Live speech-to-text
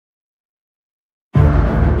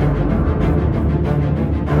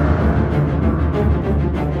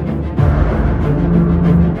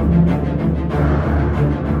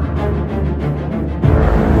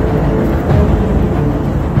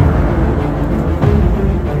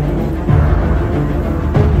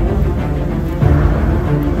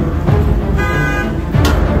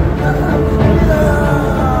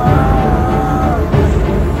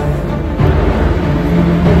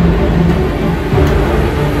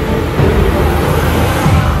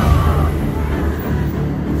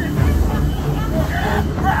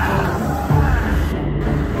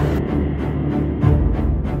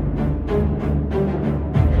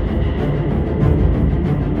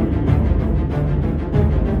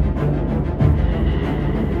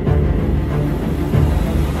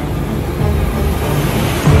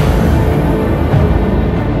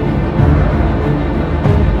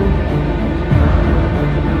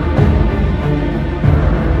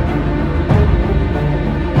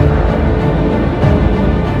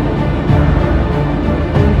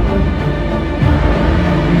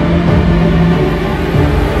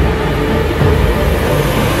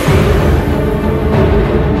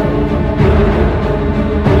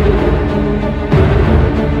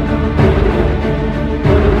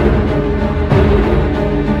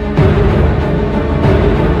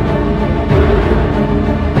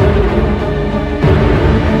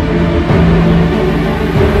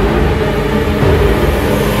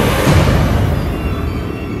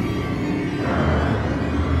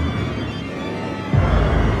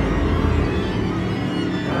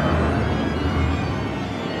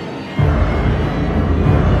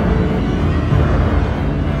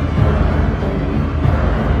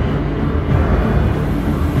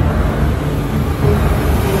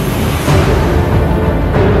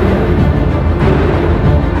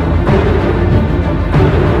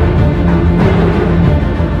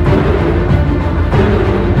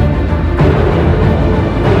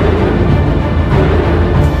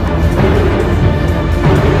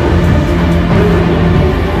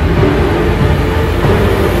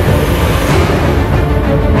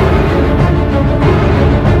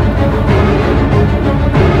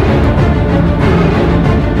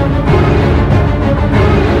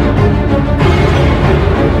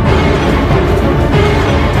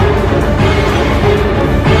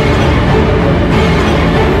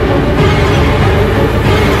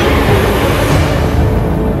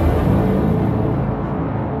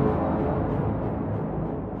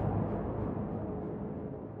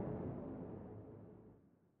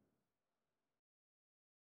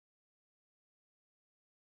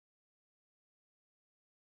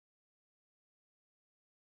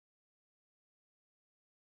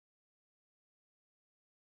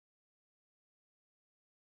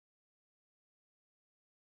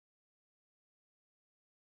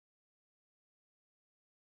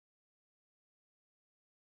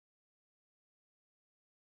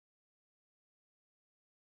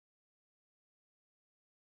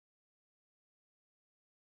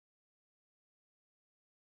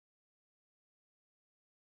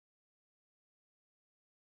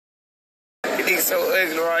so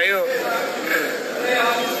ugly right here.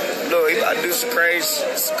 Look, he about to do some crazy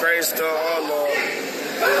stuff. Oh, Lord.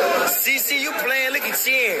 CC, you playing, look at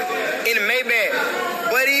Chin in the Maybach.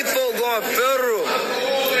 But these folk going federal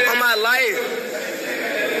on my life.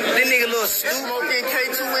 This nigga little stupid. Smoking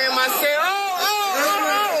K2 in my cell.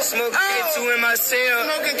 Smoking K2 in my cell.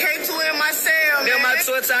 Smoking K2 in my cell. Then my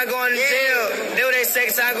 12th time going to jail. Then they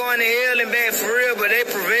second time going to hell and back for real, but they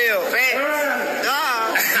prevail. Facts.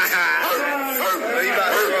 Oh, you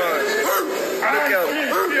about to run. Look out.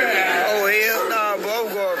 Oh, hell nah, bro.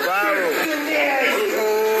 I'm going viral.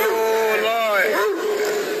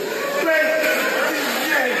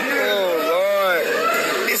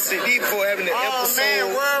 These people having an episode. Man,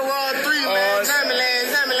 World War III, man.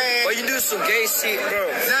 Zamaland. But you do some gay shit,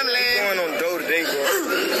 bro. Zamaland. Going on dough today, bro.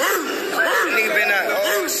 Nigga been out.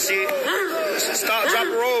 Oh, shit. Stop, drop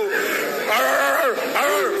the road.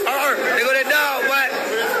 They go that dog, what?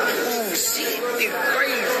 Ooh, shit. Nigga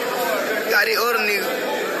crazy. Got the other nigga.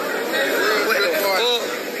 What the fuck?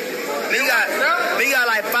 We got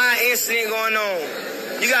like 5 incidents going on.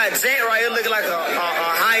 You got Jack right here looking like a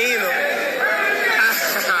hyena.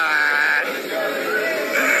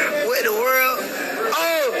 What the world?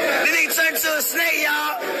 Oh, this nigga turned to a snake,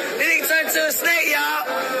 y'all.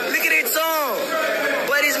 Look at his tongue.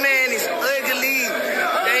 But this man is ugly.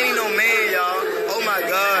 There ain't no man, y'all. Oh my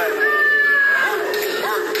God.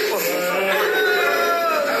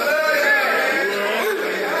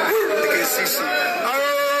 Look at CC. Oh,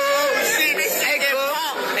 see this? Hey,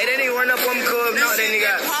 that nigga run up on me, cuz. Knock that nigga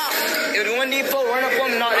out. If the one of these folks run up on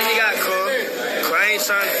me, knock that nigga out, cuz. Cuz I ain't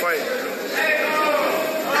trying to fight.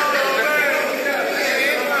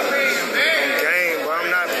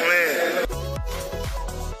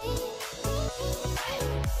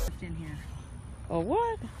 Oh,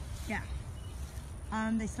 what? Yeah.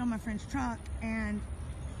 They stole my friend's truck, and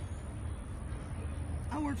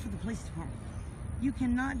I work for the police department. You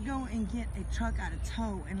cannot go and get a truck out of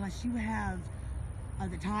tow unless you have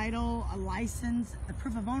the title, a license, a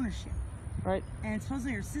proof of ownership. Right. And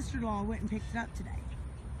supposedly her sister-in-law went and picked it up today.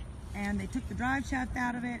 And they took the drive shaft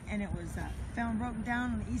out of it, and it was found broken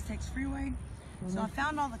down on the East Texas Freeway. So I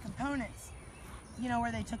found all the components. You know,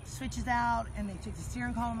 where they took the switches out and they took the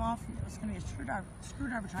steering column off, and it was going to be a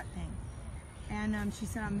screwdriver type thing. And she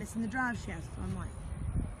said, I'm missing the drive shaft. So I'm like,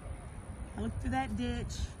 I looked through that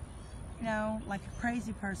ditch, you know, like a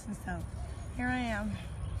crazy person. So here I am.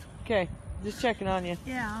 Okay, just checking on you.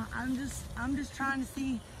 Yeah, I'm just trying to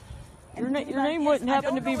see. Your name wouldn't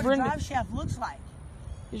happen to be Brenda. I don't know what a drive shaft looks like.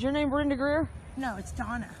 Is your name Brenda Greer? No, it's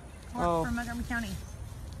Donna. From Montgomery County.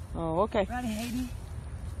 Oh, okay. Right, Hayden.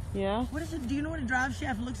 Yeah. What is it? Do you know what a drive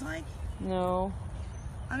shaft looks like? No.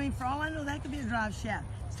 I mean, for all I know, that could be a drive shaft.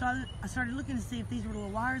 So I started looking to see if these were little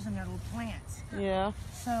wires in there, little plants. Yeah.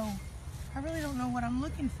 So I really don't know what I'm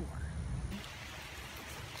looking for.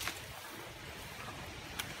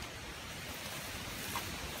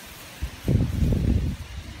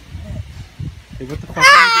 Hey, what the fuck are you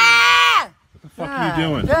doing? What the fuck are you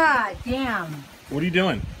doing? God damn. What are you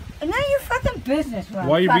doing? None of your fucking business. Why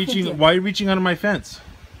are you reaching under my fence?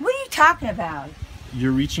 What are you talking about?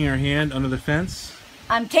 You're reaching your hand under the fence?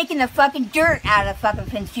 I'm taking the fucking dirt out of the fucking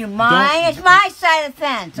fence. You mine? It's my side of the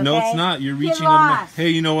fence, okay? No, it's not. You're reaching under my... Hey,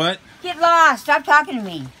 you know what? Get lost. Stop talking to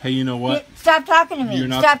me. Hey, you know what? Stop talking to me.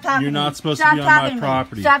 Stop talking to me. You're not supposed to be on my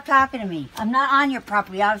property. Stop talking to me. I'm not on your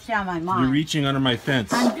property. Obviously on my mine. You're reaching under my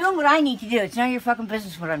fence. I'm doing what I need to do. It's none of your fucking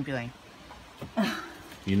business what I'm doing.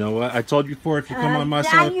 You know what? I told you before, if you come on my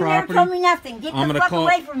side of the property, you never told me nothing. Get the fuck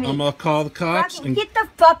away from me. I'm gonna call the cops. Get the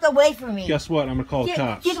fuck away from me. Guess what? I'm gonna call the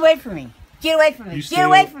cops. Get away from me. Get away from me. Get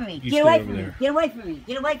away from me. Get away from me. Get away from me.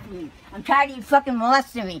 Get away from me. I'm tired of you fucking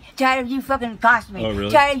molesting me. Tired of you fucking accosting me. Oh,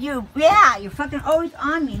 really? Tired of you. Yeah, you're fucking always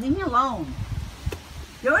on me. Leave me alone.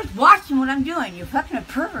 You're always watching what I'm doing. You're fucking a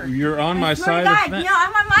pervert. You're on my side of the fence. No,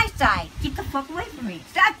 I'm on my side. Get the fuck away from me.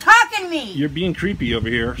 Stop talking to me. You're being creepy over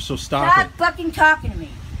here, so stop it. Stop fucking talking to me.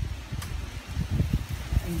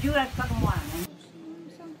 And do what I fucking want, man.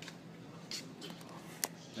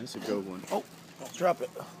 That's a good one. Oh, drop it.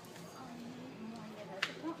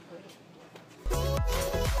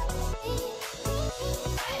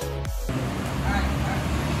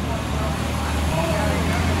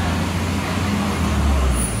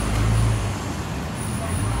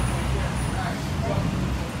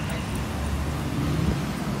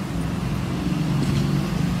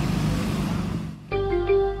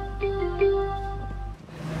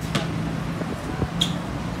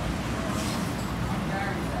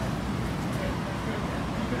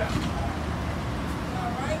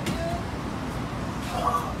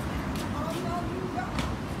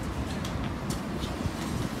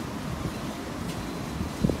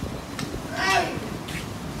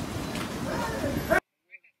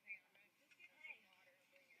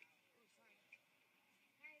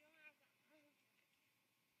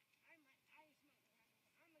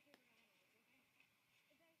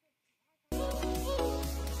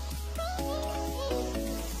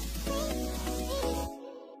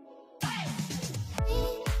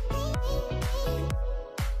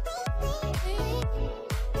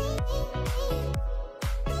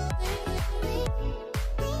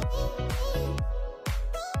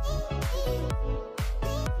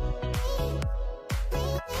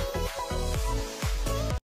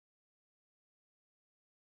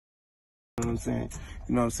 know what I'm saying?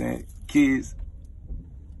 You know what I'm saying? Kids,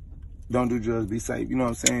 don't do drugs, be safe. You know what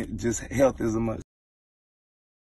I'm saying? Just health is a must.